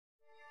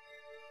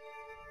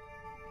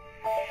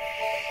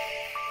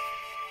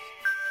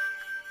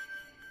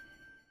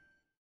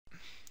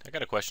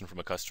got a question from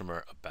a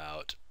customer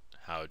about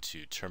how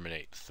to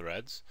terminate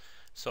threads,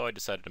 so I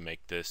decided to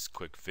make this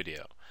quick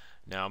video.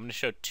 Now I'm going to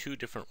show two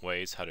different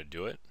ways how to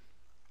do it.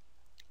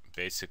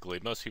 Basically,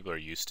 most people are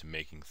used to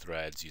making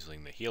threads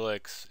using the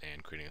Helix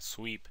and creating a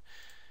sweep.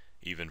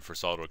 Even for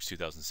SolidWorks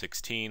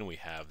 2016 we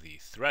have the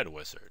thread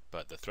wizard,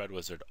 but the thread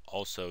wizard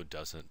also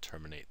doesn't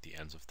terminate the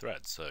ends of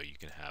threads. So you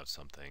can have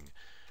something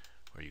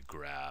where you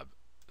grab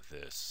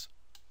this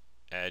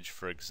edge,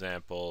 for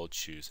example,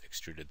 choose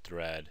extruded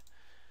thread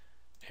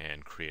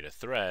and create a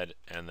thread,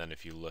 and then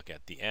if you look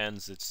at the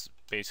ends, it's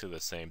basically the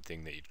same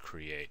thing that you'd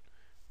create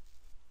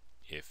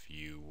if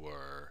you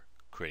were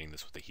creating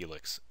this with a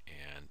helix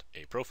and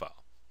a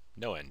profile.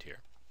 No end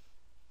here.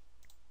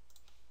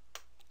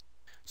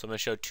 So I'm going to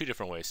show two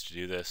different ways to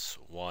do this.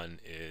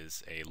 One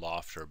is a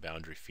loft or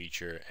boundary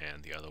feature,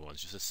 and the other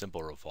one's just a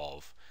simple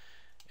revolve.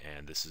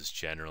 And this is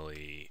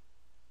generally,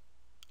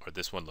 or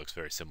this one looks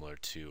very similar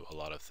to a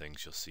lot of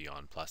things you'll see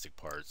on plastic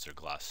parts or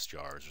glass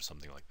jars or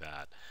something like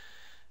that.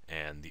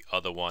 And the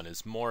other one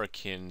is more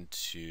akin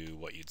to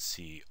what you'd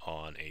see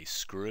on a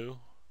screw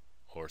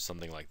or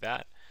something like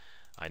that.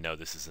 I know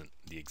this isn't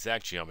the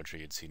exact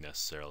geometry you'd see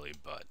necessarily,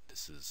 but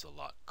this is a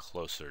lot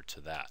closer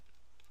to that.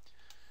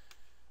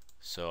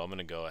 So I'm going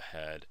to go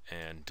ahead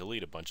and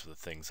delete a bunch of the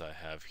things I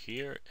have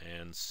here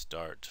and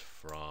start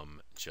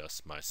from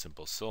just my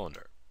simple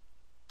cylinder.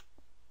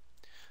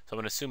 So I'm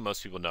going to assume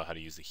most people know how to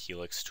use the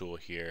Helix tool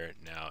here.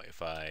 Now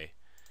if I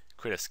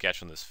create a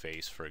sketch on this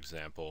face, for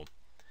example,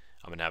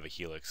 I'm going to have a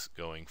helix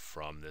going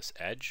from this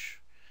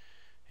edge,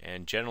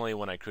 and generally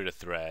when I create a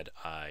thread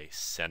I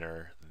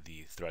center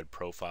the thread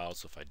profile.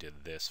 So if I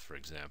did this, for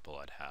example,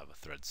 I'd have a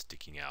thread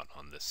sticking out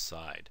on this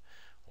side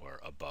or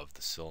above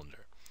the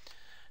cylinder.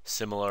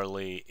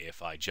 Similarly,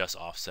 if I just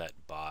offset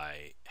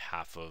by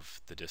half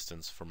of the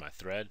distance for my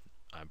thread,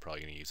 I'm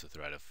probably going to use a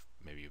thread of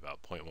maybe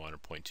about 0.1 or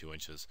 0.2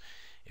 inches.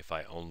 If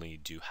I only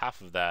do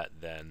half of that,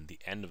 then the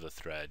end of the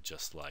thread,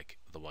 just like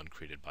the one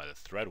created by the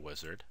thread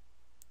wizard,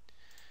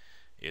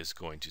 is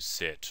going to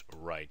sit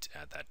right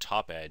at that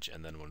top edge,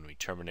 and then when we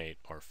terminate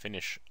or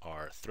finish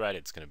our thread,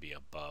 it's going to be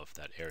above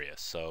that area.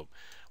 So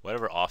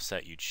whatever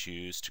offset you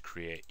choose to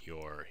create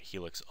your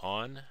helix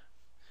on,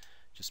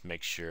 just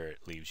make sure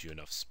it leaves you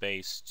enough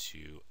space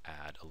to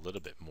add a little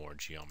bit more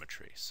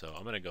geometry. So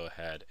I'm going to go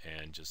ahead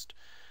and just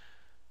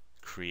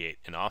create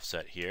an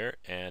offset here,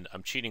 and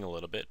I'm cheating a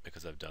little bit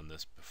because I've done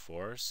this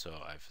before.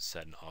 So I've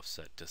set an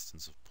offset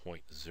distance of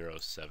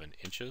 0.07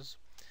 inches.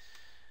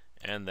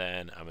 And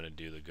then I'm going to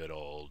do the good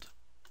old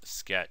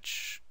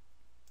sketch,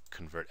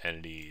 convert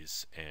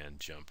entities, and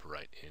jump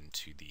right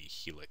into the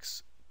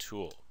Helix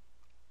tool.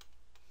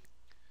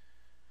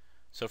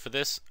 So for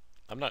this,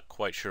 I'm not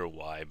quite sure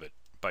why, but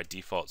by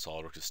default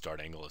SolidWorks' start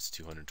angle is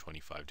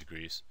 225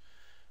 degrees.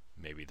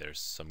 Maybe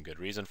there's some good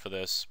reason for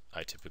this.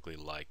 I typically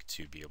like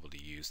to be able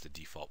to use the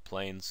default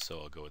planes, so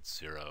I'll go with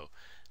 0,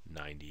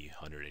 90,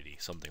 180,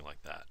 something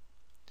like that.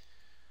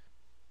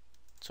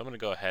 So I'm going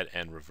to go ahead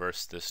and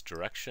reverse this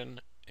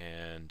direction,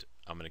 and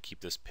I'm going to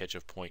keep this pitch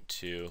of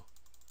 0.2,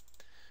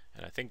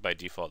 and I think by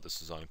default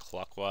this is on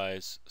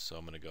clockwise, so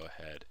I'm going to go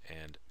ahead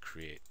and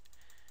create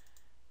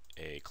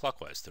a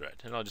clockwise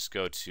thread, and I'll just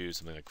go to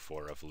something like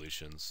 4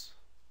 revolutions.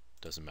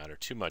 Doesn't matter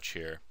too much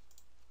here.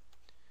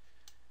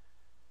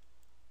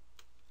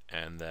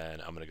 And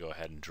then I'm going to go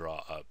ahead and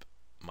draw up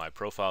my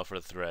profile for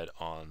the thread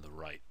on the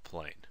right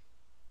plane.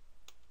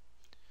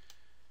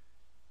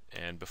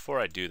 And before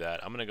I do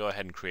that, I'm going to go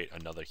ahead and create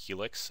another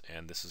helix,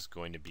 and this is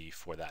going to be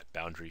for that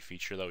boundary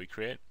feature that we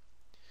create,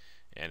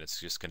 and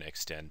it's just going to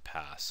extend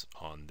pass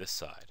on this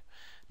side.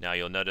 Now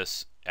you'll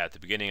notice at the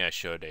beginning I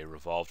showed a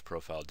revolved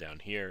profile down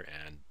here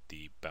and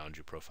the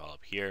boundary profile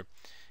up here.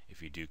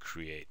 If you do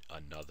create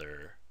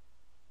another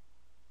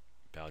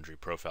boundary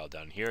profile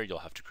down here, you'll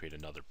have to create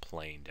another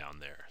plane down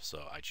there.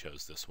 So I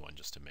chose this one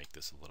just to make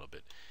this a little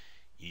bit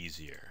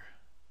easier,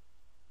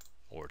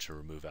 or to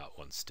remove out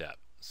one step.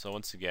 So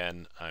once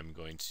again, I'm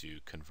going to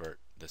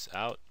convert this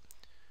out,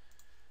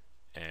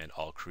 and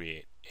I'll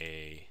create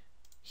a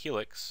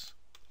helix,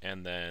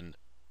 and then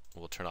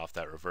we'll turn off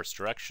that reverse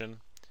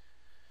direction,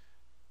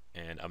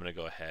 and I'm going to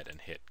go ahead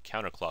and hit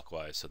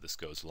counterclockwise so this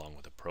goes along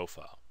with the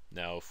profile.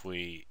 Now if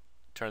we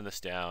turn this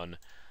down,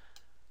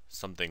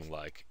 something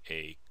like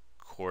a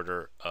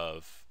quarter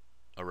of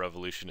a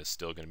revolution is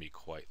still going to be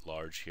quite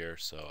large here,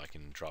 so I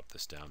can drop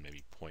this down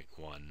maybe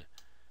 0.1.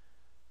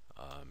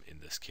 In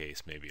this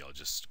case, maybe I'll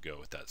just go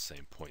with that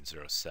same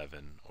 0.07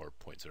 or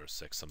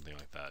 0.06, something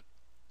like that.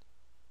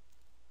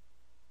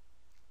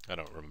 I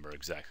don't remember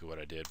exactly what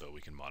I did, but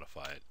we can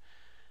modify it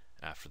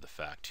after the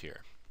fact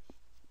here.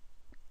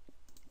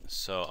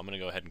 So I'm going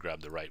to go ahead and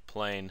grab the right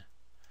plane.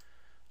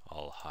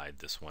 I'll hide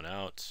this one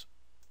out,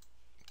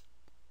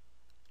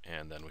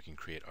 and then we can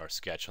create our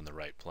sketch on the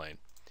right plane.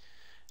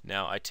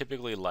 Now I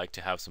typically like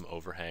to have some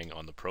overhang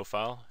on the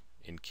profile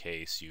in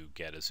case you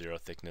get a zero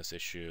thickness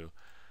issue,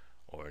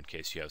 or in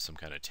case you have some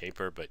kind of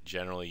taper, but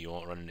generally you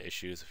won't run into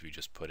issues if you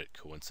just put it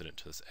coincident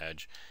to this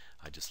edge.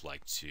 I just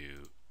like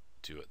to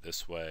do it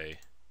this way,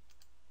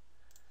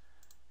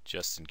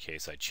 just in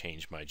case I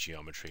change my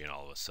geometry and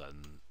all of a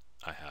sudden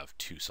I have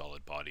two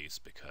solid bodies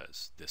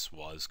because this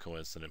was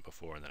coincident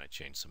before and then I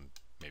changed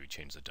maybe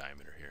change the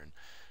diameter here and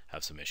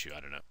have some issue. I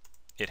don't know.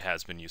 It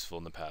has been useful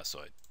in the past, so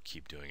I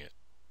keep doing it.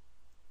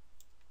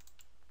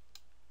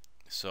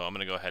 So I'm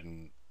going to go ahead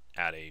and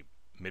add a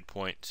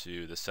midpoint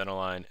to the center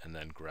line and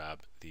then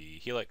grab the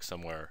helix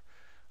somewhere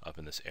up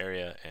in this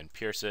area and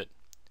pierce it.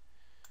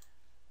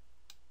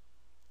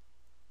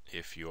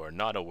 If you are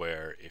not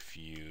aware, if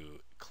you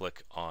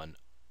click on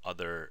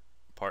other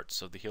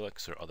parts of the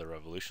helix or other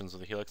revolutions of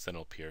the helix, then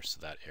it'll pierce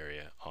that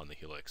area on the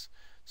helix.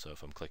 So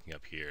if I'm clicking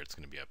up here, it's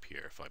going to be up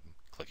here. If I'm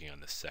clicking on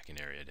this second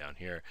area down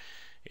here,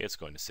 it's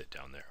going to sit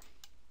down there.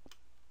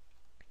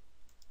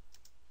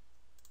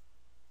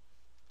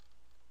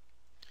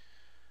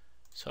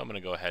 So I'm going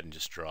to go ahead and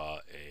just draw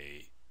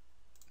a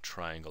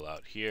triangle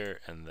out here,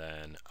 and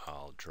then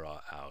I'll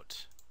draw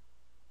out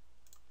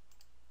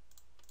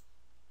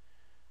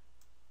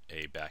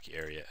a back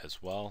area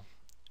as well,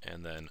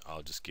 and then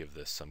I'll just give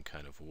this some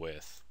kind of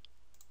width.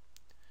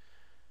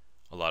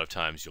 A lot of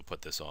times you'll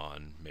put this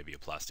on maybe a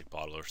plastic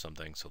bottle or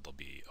something, so there'll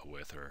be a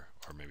width, or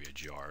maybe a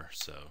jar,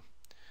 so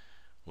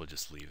we'll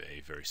just leave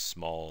a very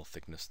small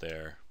thickness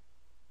there.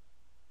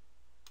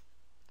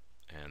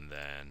 And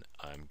then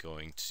I'm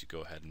going to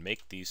go ahead and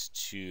make these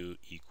two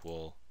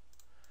equal,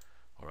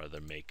 or rather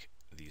make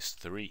these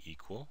three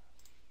equal,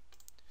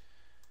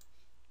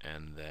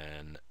 and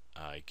then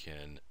I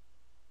can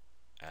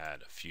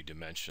add a few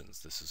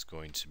dimensions. This is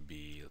going to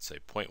be, let's say,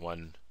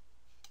 0.1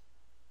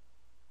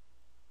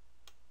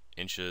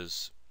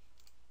 inches,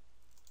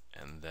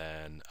 and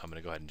then I'm going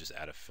to go ahead and just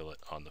add a fillet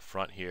on the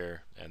front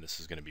here, and this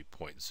is going to be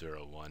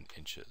 0.01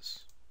 inches.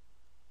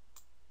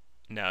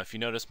 Now if you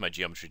notice, my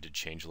geometry did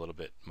change a little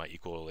bit. My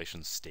equal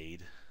relations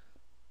stayed.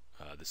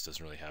 This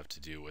doesn't really have to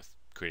do with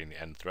creating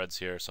the end threads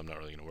here, so I'm not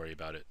really going to worry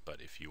about it.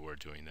 But if you were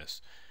doing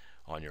this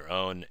on your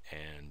own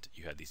and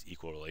you had these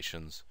equal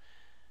relations,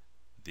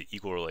 the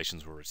equal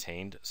relations were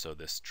retained, so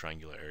this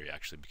triangular area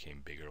actually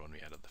became bigger when we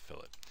added the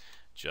fillet.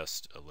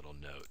 Just a little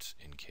note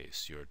in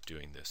case you're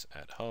doing this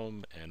at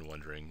home and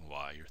wondering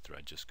why your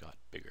thread just got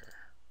bigger.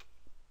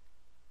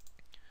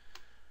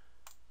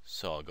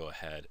 So I'll go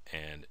ahead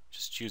and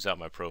just choose out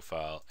my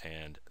profile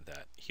and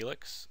that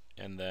helix,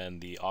 and then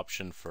the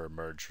option for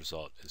merge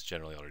result is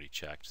generally already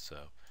checked, so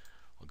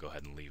I'll go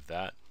ahead and leave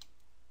that.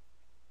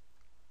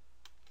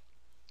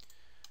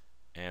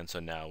 And so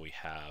now we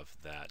have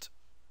that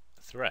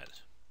thread.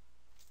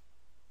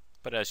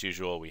 But as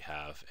usual, we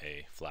have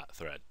a flat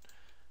thread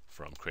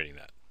from creating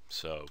that.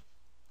 So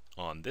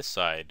on this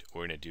side,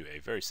 we're going to do a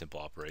very simple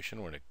operation.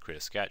 We're going to create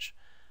a sketch,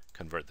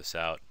 convert this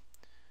out,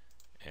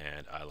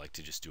 and I like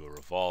to just do a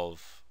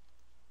revolve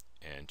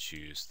and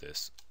choose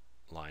this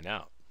line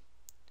out.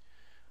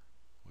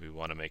 We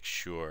want to make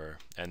sure,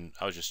 and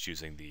I was just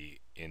choosing the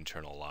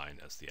internal line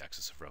as the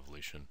axis of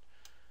revolution.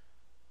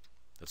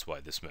 That's why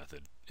this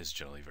method is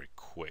generally very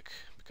quick,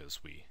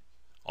 because we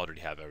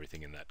already have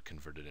everything in that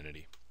converted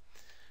entity.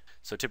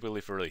 So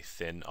typically for really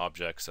thin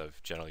objects,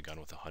 I've generally gone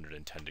with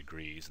 110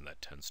 degrees, and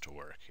that tends to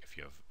work. If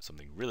you have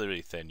something really,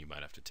 really thin, you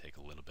might have to take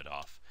a little bit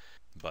off.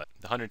 But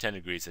the 110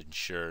 degrees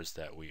ensures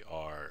that we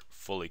are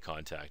fully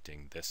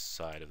contacting this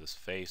side of this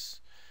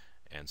face,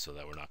 and so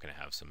that we're not going to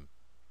have some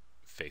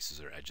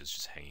faces or edges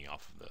just hanging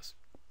off of this.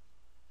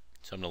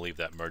 So I'm going to leave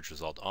that merge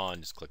result on,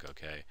 just click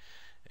OK,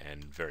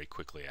 and very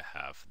quickly I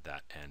have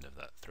that end of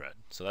that thread.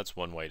 So that's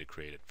one way to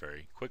create it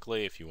very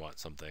quickly. If you want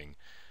something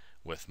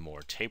with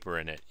more taper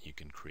in it, you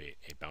can create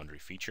a boundary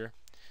feature.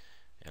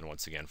 And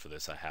once again, for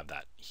this I have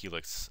that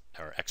helix,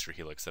 or extra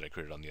helix, that I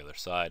created on the other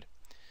side.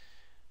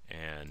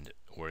 And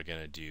we're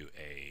going to do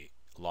a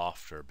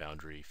loft or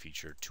boundary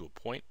feature to a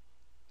point.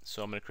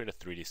 So I'm going to create a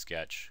 3D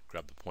sketch,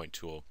 grab the point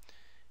tool,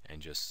 and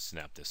just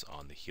snap this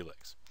on the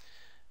helix.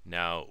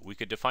 Now we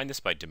could define this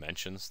by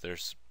dimensions.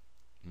 There's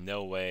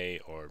no way,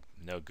 or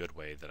no good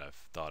way that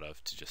I've thought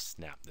of, to just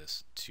snap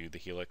this to the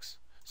helix.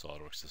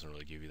 SolidWorks doesn't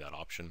really give you that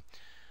option.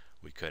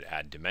 We could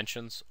add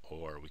dimensions,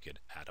 or we could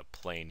add a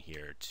plane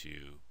here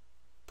to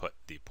put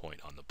the point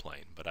on the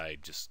plane. But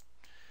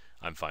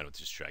I'm fine with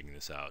just dragging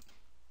this out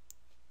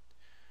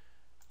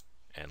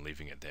and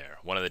leaving it there.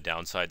 One of the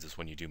downsides is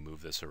when you do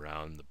move this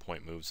around, the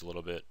point moves a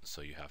little bit,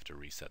 so you have to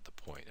reset the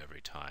point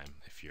every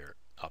time if you're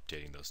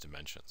updating those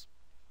dimensions.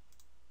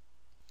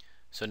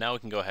 So now we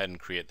can go ahead and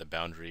create the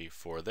boundary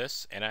for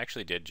this, and I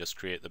actually did just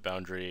create the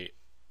boundary,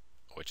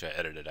 which I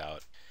edited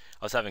out.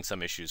 I was having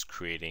some issues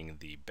creating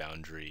the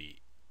boundary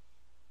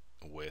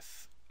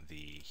with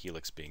the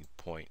helix being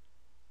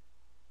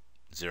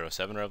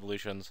 0.07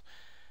 revolutions,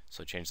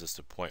 so change this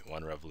to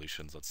 0.1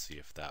 revolutions. Let's see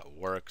if that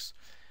works.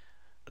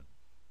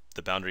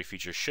 The boundary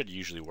feature should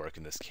usually work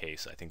in this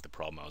case. I think the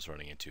problem I was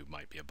running into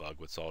might be a bug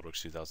with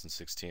SolidWorks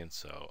 2016,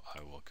 so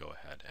I will go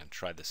ahead and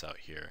try this out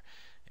here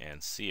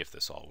and see if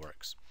this all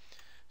works.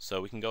 So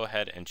we can go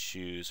ahead and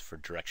choose for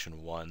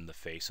direction 1 the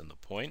face and the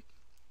point.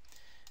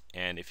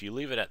 And if you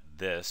leave it at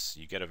this,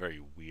 you get a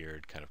very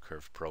weird kind of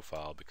curved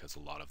profile, because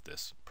a lot of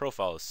this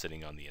profile is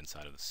sitting on the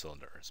inside of the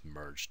cylinder. It's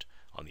merged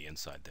on the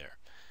inside there.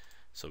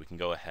 So we can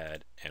go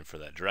ahead, and for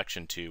that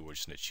direction 2, we're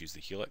just going to choose the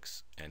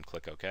helix and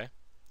click OK.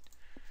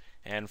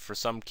 And for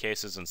some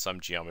cases and some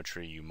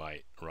geometry, you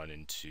might run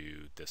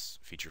into this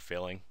feature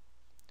failing.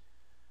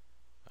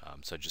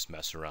 So just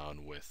mess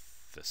around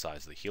with the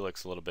size of the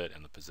helix a little bit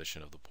and the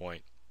position of the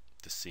point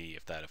to see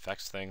if that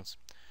affects things.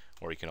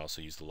 Or you can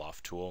also use the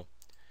loft tool.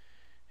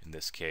 In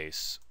this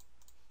case,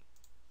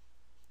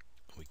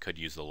 we could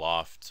use the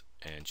loft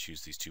and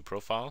choose these two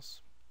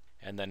profiles.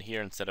 And then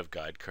here, instead of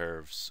guide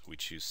curves, we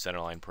choose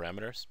centerline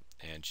parameters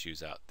and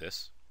choose out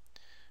this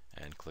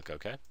and click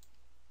OK.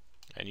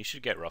 And you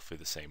should get roughly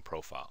the same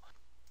profile.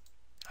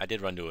 I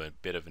did run into a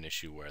bit of an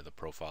issue where the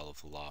profile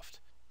of the loft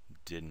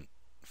didn't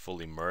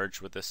fully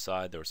merge with this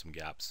side. There were some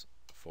gaps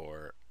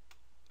for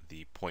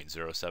the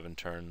 0.07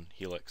 turn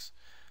helix.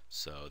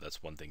 So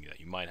that's one thing that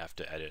you might have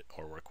to edit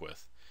or work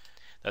with.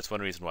 That's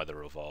one reason why the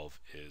revolve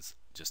is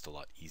just a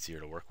lot easier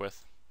to work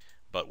with.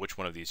 But which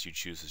one of these you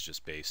choose is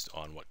just based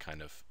on what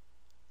kind of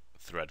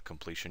thread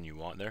completion you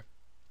want there.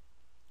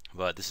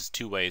 But this is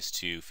two ways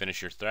to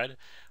finish your thread.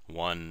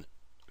 One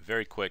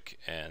very quick,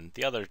 and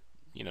the other,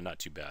 not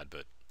too bad,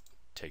 but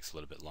takes a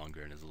little bit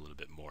longer and is a little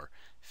bit more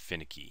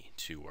finicky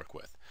to work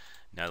with.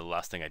 Now the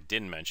last thing I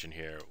didn't mention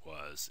here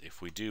was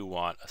if we do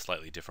want a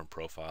slightly different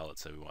profile,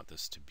 let's say we want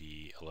this to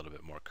be a little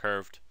bit more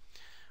curved,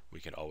 we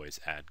can always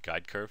add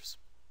guide curves.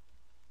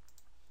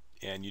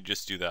 And you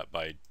just do that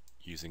by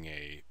using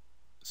a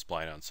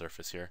spline on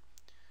surface here,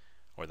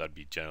 or that'd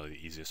be generally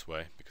the easiest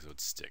way because it would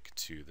stick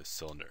to the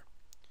cylinder.